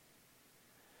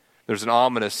 There's an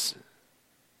ominous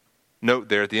note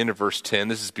there at the end of verse 10.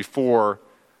 This is before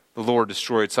the Lord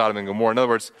destroyed Sodom and Gomorrah. In other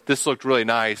words, this looked really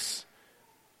nice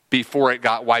before it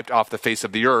got wiped off the face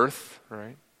of the earth,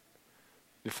 right?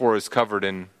 Before it was covered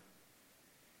in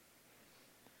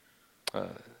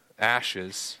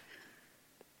ashes.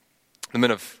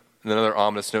 Another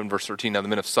ominous note in verse 13, now the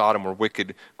men of Sodom were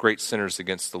wicked, great sinners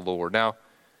against the Lord. Now,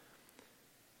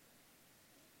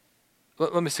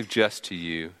 let me suggest to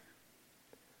you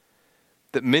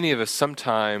that many of us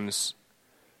sometimes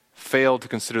fail to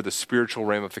consider the spiritual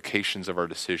ramifications of our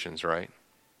decisions, right?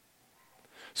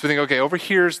 So we think, okay, over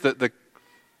here's the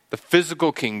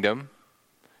physical kingdom.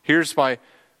 Here's my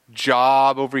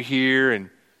job over here, and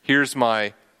here's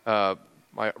my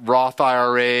Roth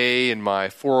IRA and my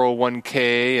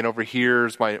 401k, and over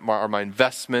here's my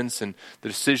investments and the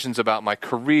decisions about my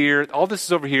career. All this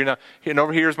is over here now, and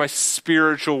over here is my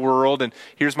spiritual world, and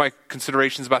here's my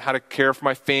considerations about how to care for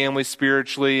my family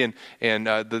spiritually, and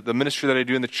the ministry that I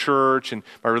do in the church, and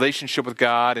my relationship with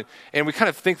God, and we kind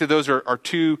of think that those are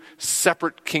two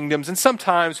separate kingdoms. And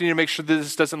sometimes we need to make sure that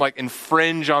this doesn't like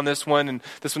infringe on this one, and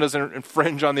this one doesn't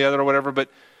infringe on the other, or whatever. But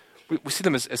we see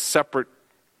them as separate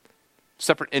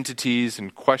entities,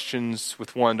 and questions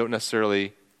with one don't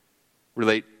necessarily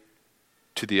relate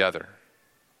to the other.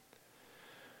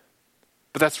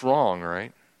 But that's wrong,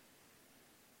 right?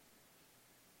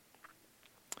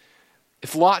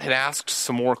 If Lot had asked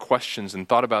some more questions and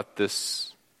thought about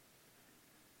this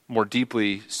more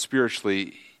deeply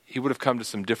spiritually, he would have come to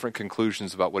some different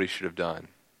conclusions about what he should have done.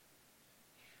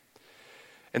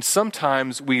 And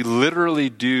sometimes we literally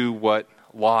do what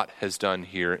Lot has done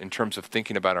here in terms of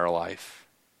thinking about our life.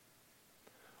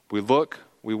 We look,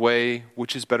 we weigh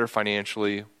which is better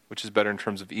financially, which is better in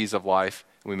terms of ease of life,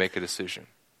 and we make a decision.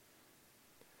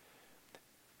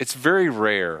 It's very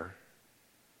rare,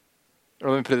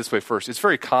 or let me put it this way first, it's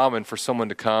very common for someone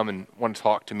to come and want to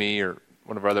talk to me or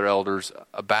one of our other elders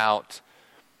about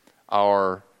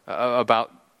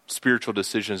about spiritual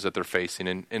decisions that they're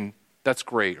facing, and that's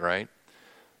great, right?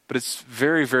 But it's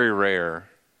very, very rare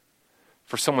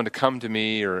for someone to come to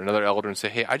me or another elder and say,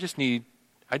 hey, I just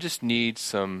need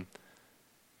someone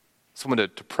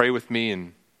to pray with me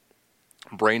and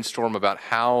brainstorm about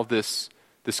how this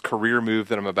career move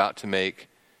that I'm about to make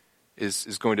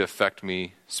is going to affect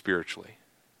me spiritually.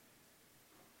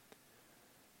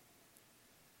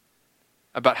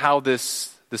 About how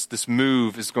this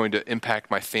move is going to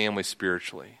impact my family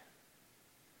spiritually.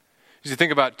 As you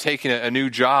think about taking a new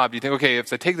job, you think, okay,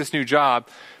 if I take this new job,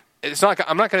 it's not.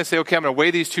 I'm not going to say, okay, I'm going to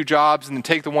weigh these two jobs and then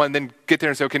take the one, and then get there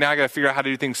and say, okay, now I got to figure out how to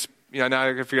do things. Now I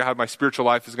got to figure out how my spiritual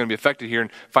life is going to be affected here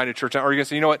and find a church. Or you're going to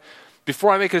say, you know what?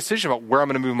 Before I make a decision about where I'm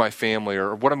going to move my family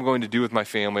or what I'm going to do with my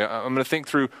family, I'm going to think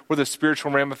through what are the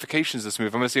spiritual ramifications of this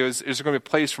move. I'm going to say, is there going to be a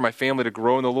place for my family to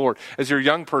grow in the Lord? As you're a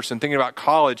young person thinking about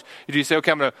college, do you say,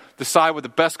 okay, I'm going to decide what the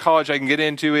best college I can get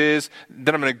into is,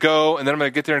 then I'm going to go, and then I'm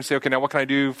going to get there and say, okay, now what can I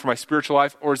do for my spiritual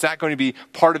life? Or is that going to be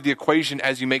part of the equation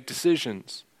as you make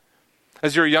decisions?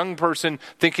 As you're a young person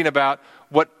thinking about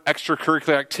what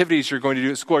extracurricular activities you're going to do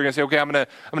at school, you're going to say, okay, I'm going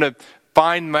to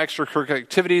find my extracurricular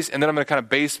activities, and then I'm going to kind of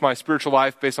base my spiritual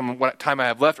life based on what time I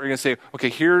have left. Or you're going to say, okay,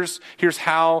 here's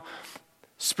how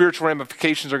spiritual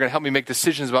ramifications are going to help me make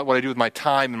decisions about what I do with my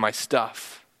time and my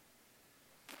stuff.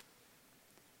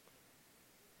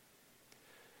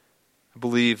 I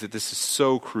believe that this is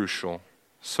so crucial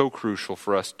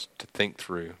for us to think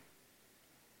through.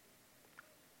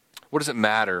 What does it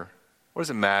matter? What does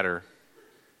it matter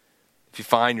if you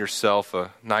find yourself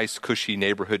a nice, cushy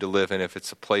neighborhood to live in if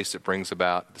it's a place that brings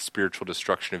about the spiritual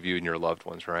destruction of you and your loved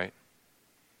ones, right?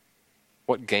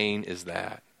 What gain is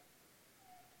that?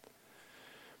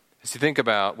 As you think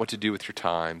about what to do with your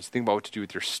time, think about what to do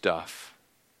with your stuff,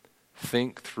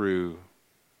 think through,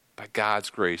 by God's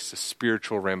grace, the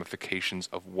spiritual ramifications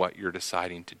of what you're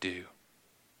deciding to do.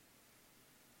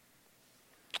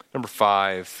 Number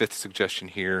 5, fifth suggestion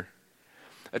here.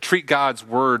 Treat God's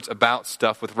words about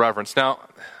stuff with reverence. Now,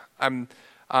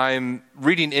 I'm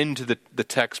reading into the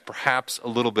text perhaps a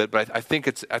little bit, but I think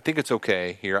it's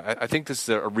okay here. I think this is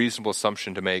a reasonable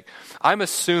assumption to make. I'm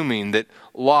assuming that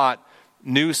Lot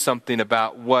knew something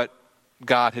about what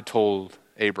God had told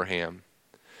Abraham.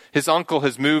 His uncle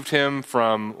has moved him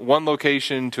from one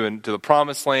location to the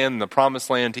promised land, and the promised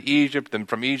land to Egypt, then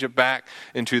from Egypt back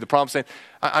into the promised land.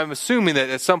 I'm assuming that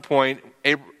at some point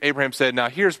Abraham said, now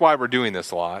here's why we're doing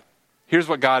this, Lot. Here's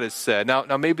what God has said.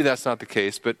 Now maybe that's not the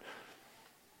case, but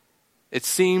it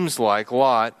seems like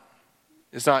Lot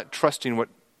is not trusting what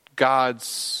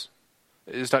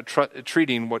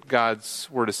treating what God's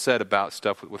word has said about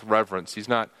stuff with reverence. He's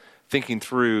not thinking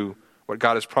through what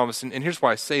God has promised. And here's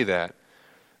why I say that.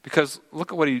 Because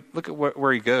look at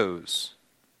where he goes.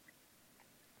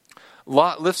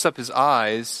 Lot lifts up his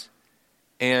eyes,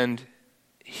 and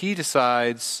he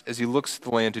decides, as he looks at the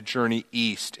land, to journey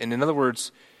east. And in other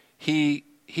words, he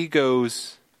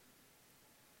goes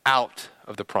out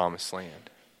of the promised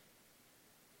land.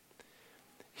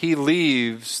 He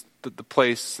leaves the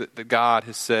place that God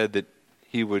has said that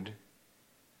he would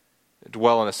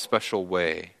dwell in a special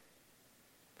way.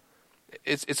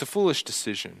 It's a foolish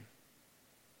decision.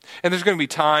 And there's going to be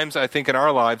times, I think, in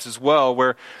our lives as well,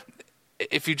 where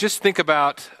if you just think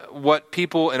about what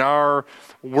people in our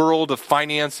world of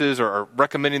finances are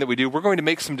recommending that we do, we're going to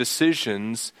make some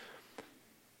decisions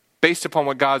based upon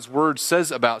what God's word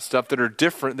says about stuff that are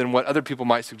different than what other people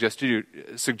might suggest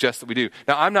that we do.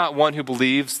 Now, I'm not one who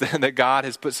believes that God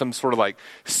has put some sort of like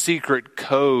secret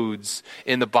codes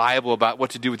in the Bible about what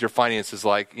to do with your finances,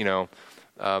 like,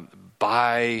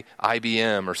 buy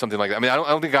IBM or something like that. I mean, I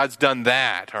don't think God's done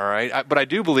that, all right? But I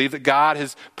do believe that God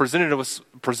has presented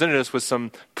us with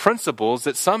some principles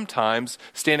that sometimes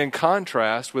stand in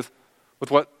contrast with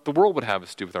what the world would have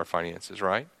us do with our finances,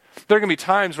 right? There are going to be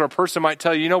times where a person might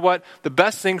tell you, you know what, the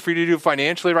best thing for you to do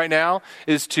financially right now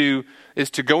is to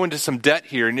go into some debt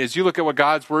here. And as you look at what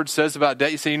God's word says about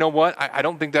debt, you say, you know what, I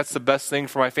don't think that's the best thing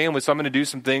for my family, so I'm going to do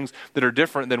some things that are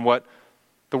different than what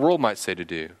the world might say to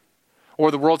do. Or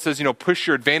the world says, push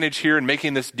your advantage here in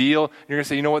making this deal. And you're going to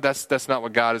say, you know what, that's not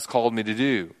what God has called me to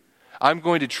do. I'm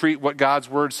going to treat what God's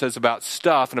word says about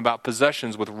stuff and about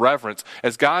possessions with reverence.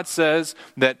 As God says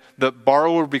that the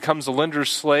borrower becomes the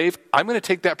lender's slave, I'm going to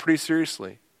take that pretty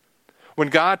seriously. When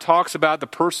God talks about the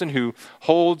person who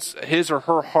holds his or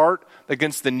her heart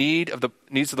against the needs of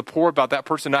the poor, about that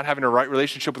person not having a right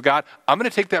relationship with God, I'm going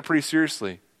to take that pretty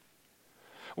seriously.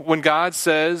 When God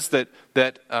says that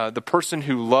the person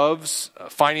who loves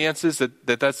finances,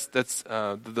 that's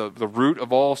the root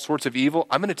of all sorts of evil,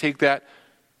 I'm going to take that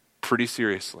pretty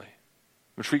seriously.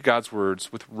 I'm going to treat God's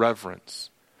words with reverence,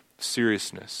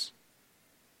 seriousness.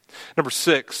 Number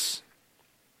six,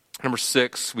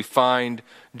 we find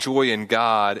joy in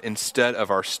God instead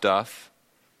of our stuff.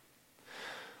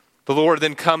 The Lord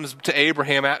then comes to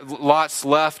Abraham. Lot's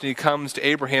left, and he comes to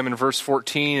Abraham in verse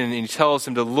 14, and he tells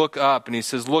him to look up, and he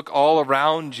says, look all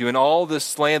around you, and all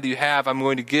this land that you have, I'm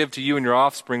going to give to you and your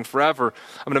offspring forever.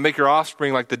 I'm going to make your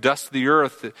offspring like the dust of the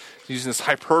earth. Using this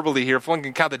hyperbole here, if one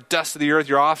can count the dust of the earth,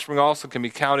 your offspring also can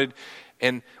be counted,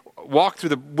 and walk through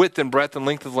the width and breadth and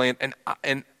length of the land,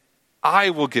 and I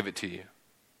will give it to you.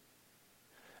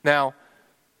 Now,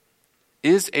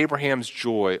 is Abraham's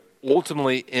joy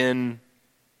ultimately in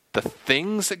the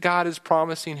things that God is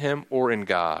promising him or in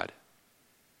God?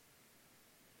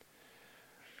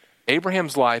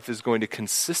 Abraham's life is going to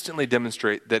consistently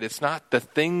demonstrate that it's not the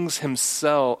things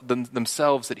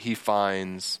themselves that he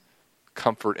finds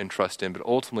comfort and trust in, but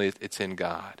ultimately it's in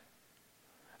God.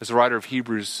 As the writer of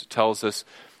Hebrews tells us,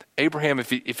 Abraham, if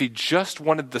he just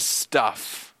wanted the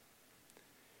stuff,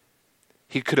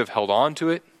 he could have held on to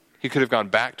it. He could have gone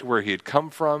back to where he had come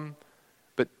from.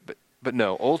 But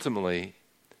no, ultimately,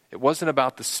 it wasn't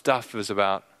about the stuff, it was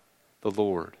about the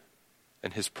Lord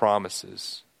and his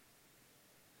promises.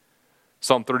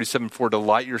 Psalm 37:4,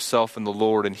 delight yourself in the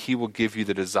Lord, and he will give you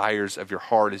the desires of your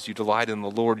heart. As you delight in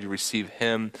the Lord, you receive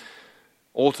him,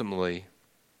 ultimately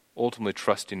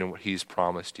trusting in what he's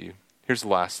promised you. Here's the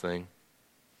last thing.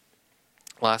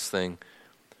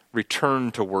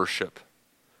 Return to worship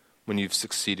when you've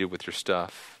succeeded with your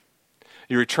stuff.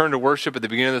 You return to worship at the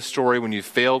beginning of the story when you've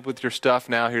failed with your stuff.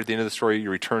 Now, here at the end of the story, you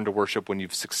return to worship when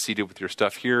you've succeeded with your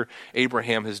stuff. Here,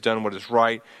 Abraham has done what is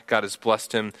right. God has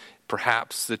blessed him.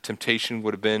 Perhaps the temptation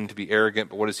would have been to be arrogant,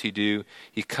 but what does he do?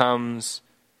 He comes,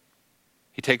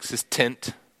 he takes his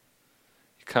tent,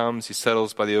 he comes, he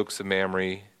settles by the oaks of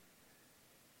Mamre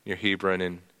near Hebron,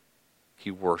 and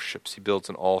he worships. He builds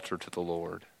an altar to the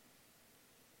Lord.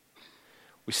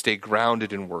 We stay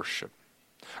grounded in worship.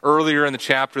 Earlier in the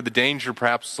chapter, the danger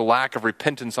perhaps was a lack of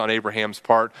repentance on Abraham's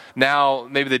part. Now,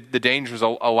 maybe the danger is a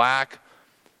lack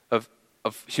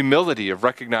of humility, of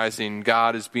recognizing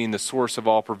God as being the source of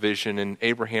all provision, and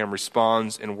Abraham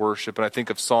responds in worship. And I think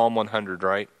of Psalm 100,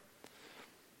 right?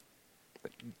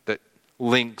 That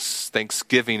links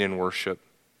thanksgiving and worship.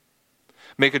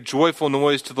 Make a joyful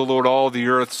noise to the Lord, all the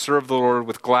earth. Serve the Lord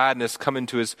with gladness. Come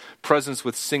into his presence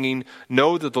with singing.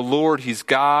 Know that the Lord, he's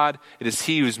God. It is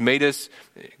he who's made us.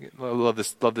 I love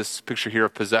this picture here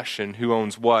of possession. Who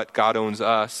owns what? God owns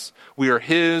us. We are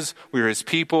his. We are his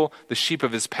people, the sheep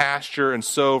of his pasture. And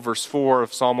so, verse 4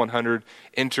 of Psalm 100,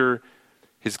 enter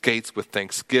his gates with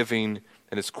thanksgiving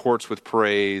and his courts with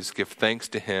praise. Give thanks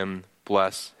to him.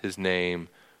 Bless his name,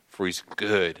 for he's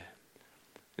good.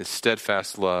 His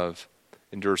steadfast love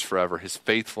endures forever, his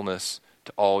faithfulness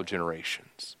to all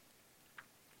generations.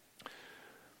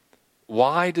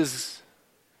 Why does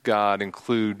God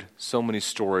include so many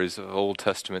stories of Old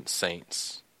Testament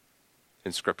saints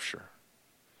in Scripture?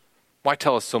 Why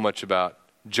tell us so much about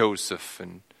Joseph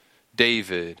and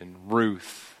David and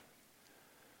Ruth?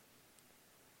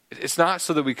 It's not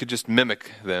so that we could just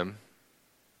mimic them.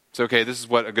 It's okay, this is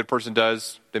what a good person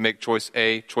does. They make choice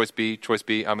A, choice B, choice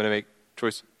B. I'm going to make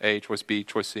choice A, choice B,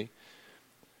 choice C.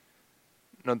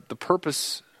 No, the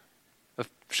purpose of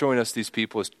showing us these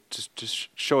people is to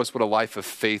show us what a life of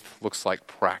faith looks like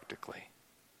practically.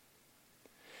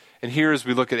 And here, as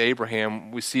we look at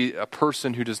Abraham, we see a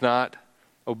person who does not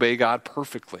obey God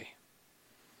perfectly,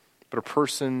 but a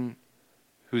person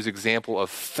whose example of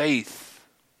faith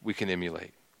we can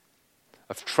emulate,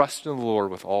 of trusting the Lord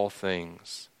with all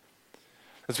things.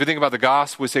 As we think about the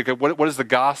gospel, we say, okay, what is the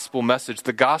gospel message?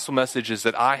 The gospel message is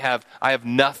that I have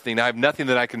nothing. I have nothing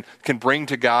that I can bring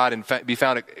to God and be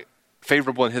found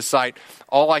favorable in his sight.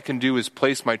 All I can do is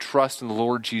place my trust in the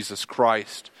Lord Jesus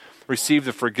Christ, receive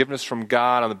the forgiveness from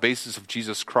God on the basis of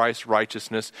Jesus Christ's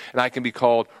righteousness, and I can be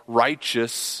called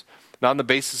righteous, not on the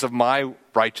basis of my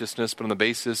righteousness, but on the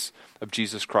basis of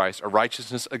Jesus Christ. A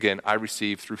righteousness, again, I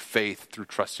receive through faith, through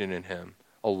trusting in him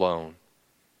alone.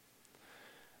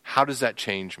 How does that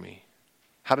change me?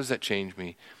 How does that change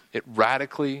me? It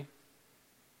radically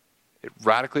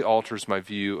alters my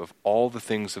view of all the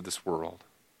things of this world.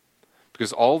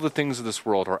 Because all the things of this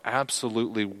world are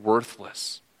absolutely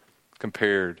worthless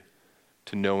compared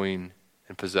to knowing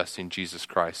and possessing Jesus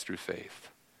Christ through faith.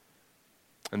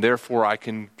 And therefore, I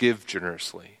can give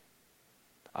generously.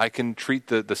 I can treat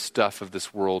the stuff of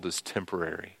this world as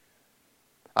temporary.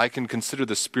 I can consider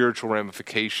the spiritual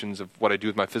ramifications of what I do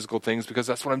with my physical things because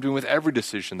that's what I'm doing with every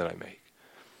decision that I make.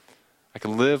 I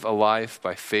can live a life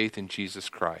by faith in Jesus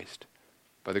Christ,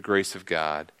 by the grace of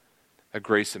God, a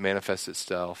grace that manifests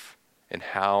itself in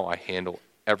how I handle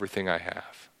everything I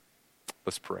have.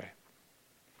 Let's pray.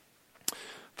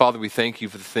 Father, we thank you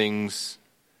for the things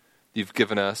you've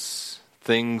given us,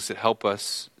 things that help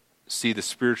us see the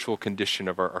spiritual condition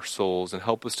of our souls and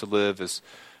help us to live as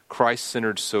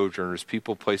Christ-centered sojourners,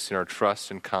 people placing our trust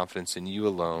and confidence in you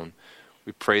alone.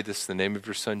 We pray this in the name of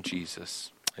your Son,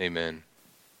 Jesus. Amen.